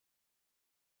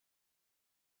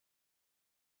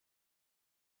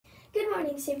Good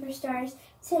morning, Superstars.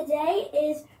 Today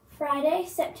is Friday,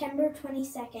 September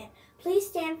 22nd. Please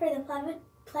stand for the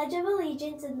Pledge of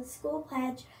Allegiance and the school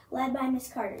pledge led by Miss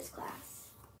Carter's class.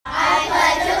 I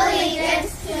pledge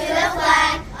allegiance to the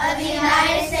flag of the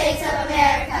United States of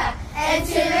America and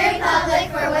to the republic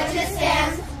for which it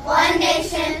stands, one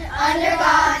nation, under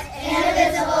God,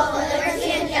 indivisible, with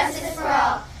liberty and justice for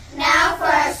all. Now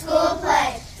for our school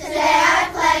pledge. Today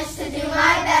I pledge to do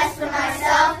my best for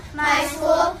myself, my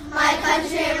school, my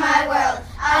country, and my world.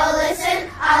 I will listen,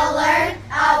 I will learn,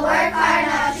 I will work hard,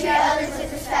 and I will treat others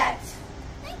with respect.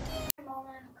 Thank you.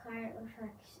 Moment of quiet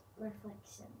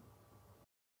reflection.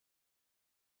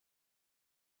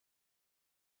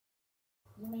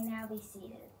 You may now be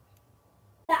seated.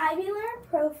 The Ivy Learner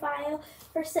profile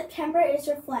for September is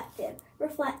reflective.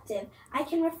 I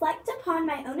can reflect upon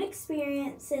my own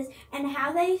experiences and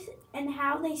how they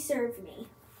served me.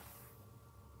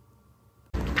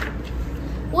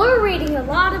 We're reading a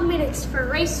lot of minutes for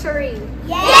Race to Read.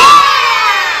 Yeah!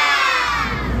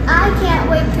 I can't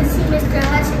wait to see Mr.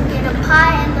 Hudson get a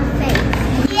pie in the face.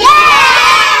 Yeah!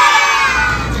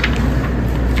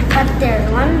 But there's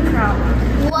one problem.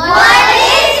 What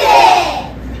is it?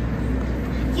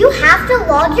 You have to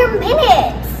log your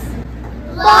minutes.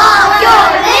 Log your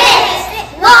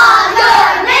minutes! Log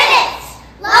your minutes!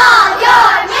 Log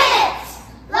your minutes!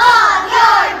 Log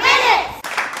your minutes!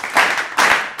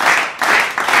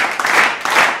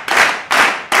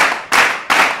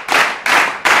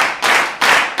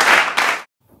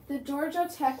 The Georgia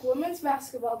Tech women's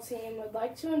basketball team would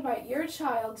like to invite your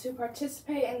child to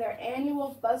participate in their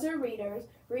annual Buzzer Readers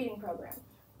reading program.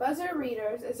 Buzzer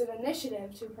Readers is an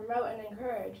initiative to promote and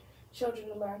encourage children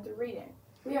to learn through reading.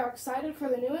 We are excited for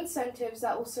the new incentives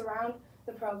that will surround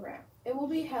the program. It will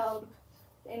be held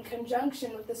in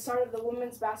conjunction with the start of the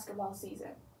women's basketball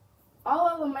season. All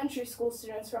elementary school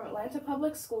students from Atlanta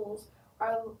Public Schools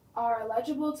are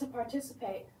eligible to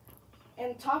participate,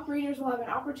 and top readers will have an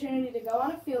opportunity to go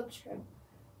on a field trip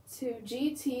to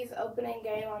GT's opening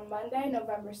game on Monday,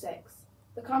 November 6th.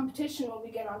 The competition will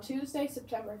begin on Tuesday,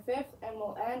 September 5th, and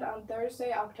will end on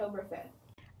Thursday, October 5th.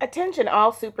 Attention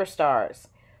all superstars.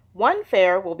 One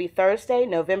fair will be Thursday,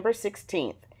 November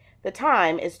 16th. The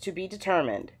time is to be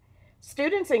determined.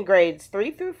 Students in grades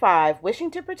 3 through 5 wishing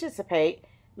to participate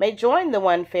may join the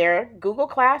One Fair Google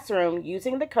Classroom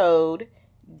using the code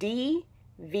DVNCFWY.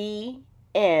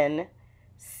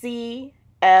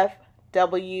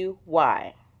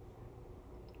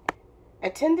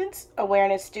 Attendance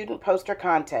Awareness Student Poster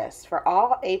Contest for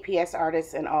all APS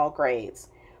artists in all grades.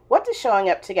 What does showing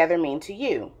up together mean to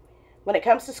you? When it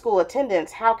comes to school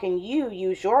attendance, how can you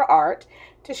use your art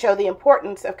to show the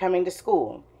importance of coming to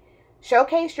school?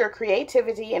 Showcase your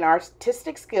creativity and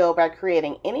artistic skill by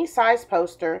creating any size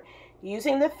poster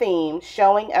using the theme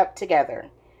Showing Up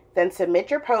Together. Then submit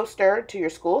your poster to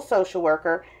your school social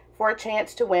worker for a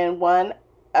chance to win one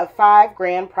of 5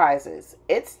 grand prizes.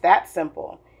 It's that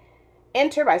simple.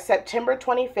 Enter by September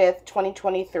 25th,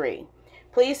 2023.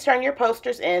 Please turn your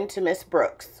posters in to Miss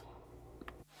Brooks.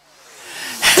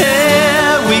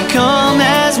 Here we come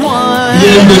as one.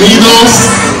 Bienvenidos.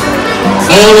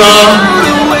 Hola.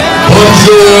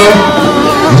 Bonjour.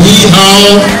 Ni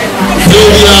hao.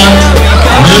 Heya.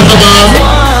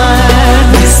 Merhaba.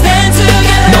 We stand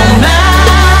together no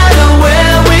matter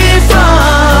where we're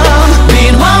from.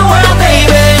 Be in one world,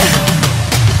 baby.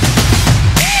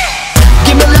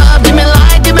 Give me love, give me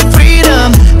light, give me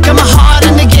freedom. Got my heart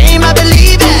in the game, I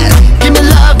believe it. Give me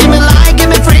love, give me light, give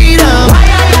me freedom.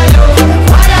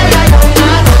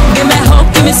 Give me hope,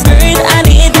 give me spirit, I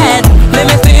need that. Let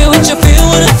me feel what you feel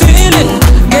when I feel it.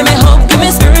 Give me hope, give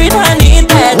me spirit, I need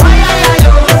that.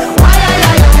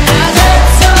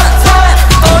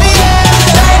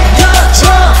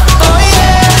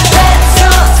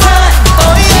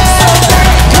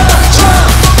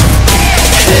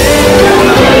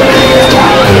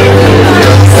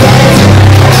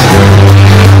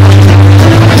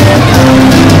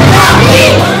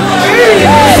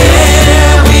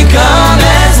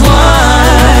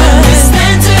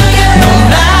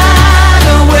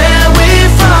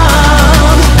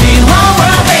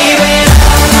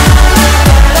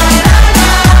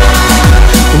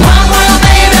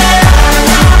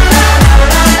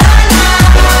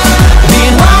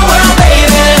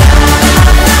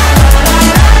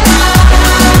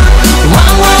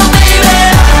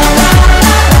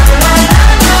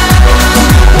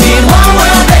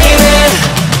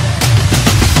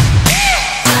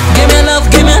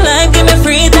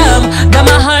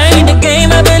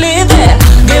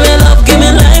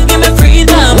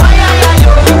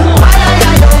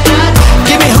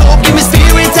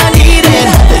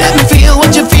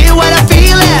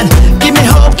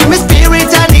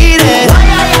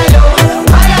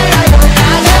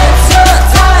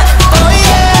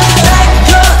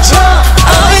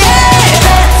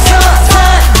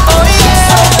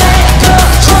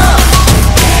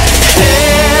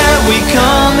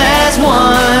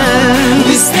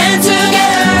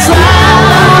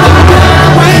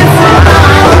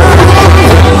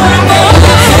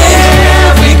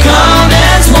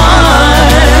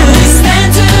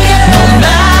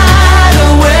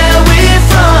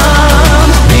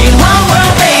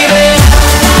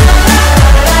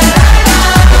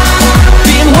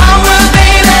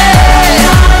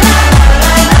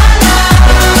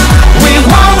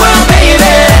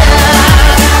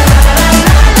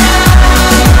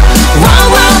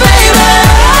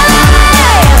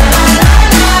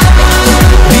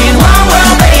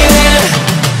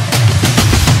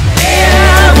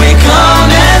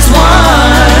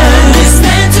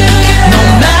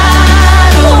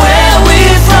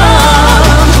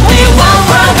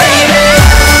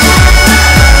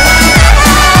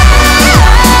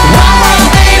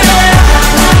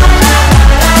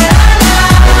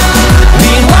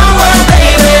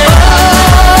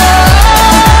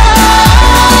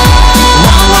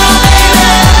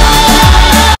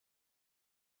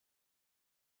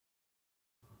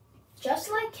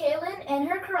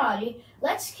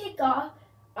 Let's kick off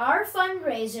our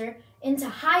fundraiser into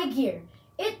high gear.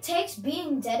 It takes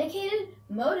being dedicated,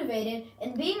 motivated,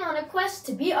 and being on a quest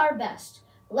to be our best.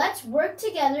 Let's work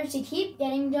together to keep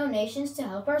getting donations to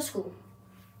help our school.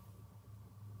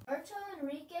 Roberto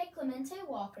Enrique Clemente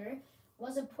Walker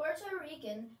was a Puerto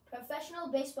Rican professional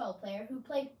baseball player who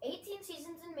played 18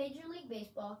 seasons in Major League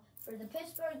Baseball for the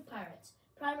Pittsburgh Pirates,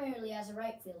 primarily as a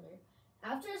right fielder.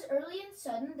 After his early and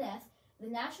sudden death, the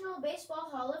National Baseball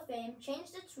Hall of Fame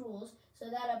changed its rules so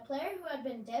that a player who had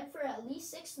been dead for at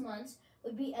least 6 months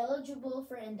would be eligible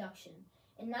for induction.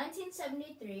 In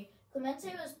 1973,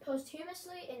 Clemente was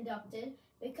posthumously inducted,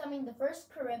 becoming the first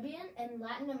Caribbean and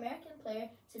Latin American player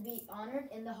to be honored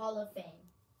in the Hall of Fame.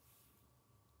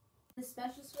 The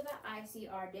specials for the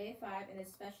IC are day 5 and the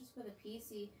specials for the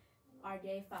PC are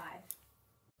day 5.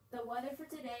 The weather for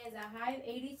today is a high of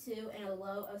 82 and a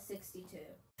low of 62.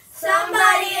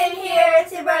 Somebody in here,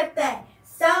 it's your birthday.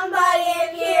 Somebody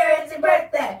in here, it's your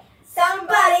birthday.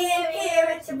 Somebody in here,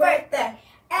 it's your birthday.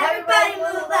 Everybody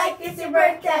move like it's your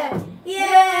birthday.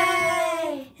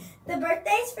 Yay! The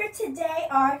birthdays for today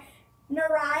are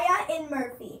Naraya and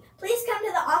Murphy. Please come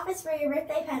to the office for your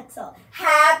birthday pencil.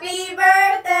 Happy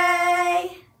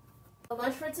birthday! The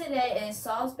lunch for today is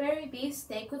Salisbury beef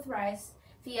steak with rice,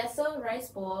 Fiesta rice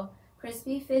bowl,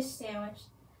 crispy fish sandwich,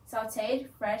 sautéed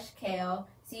fresh kale,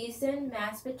 seasoned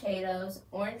mashed potatoes,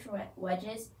 orange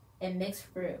wedges, and mixed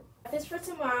fruit. Breakfast for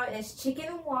tomorrow is chicken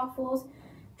and waffles,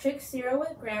 Trick cereal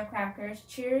with graham crackers,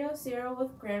 Cheerio cereal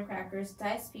with graham crackers,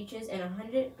 diced peaches, and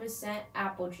 100%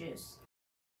 apple juice.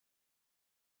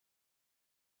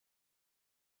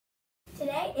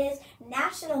 Today is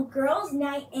National Girls'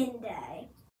 Night In Day.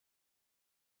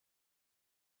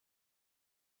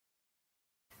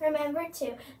 Remember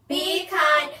to be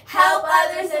kind, help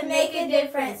others, and make a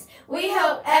difference. We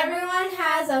hope everyone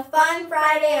has a fun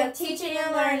Friday of teaching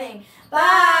and learning.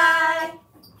 Bye!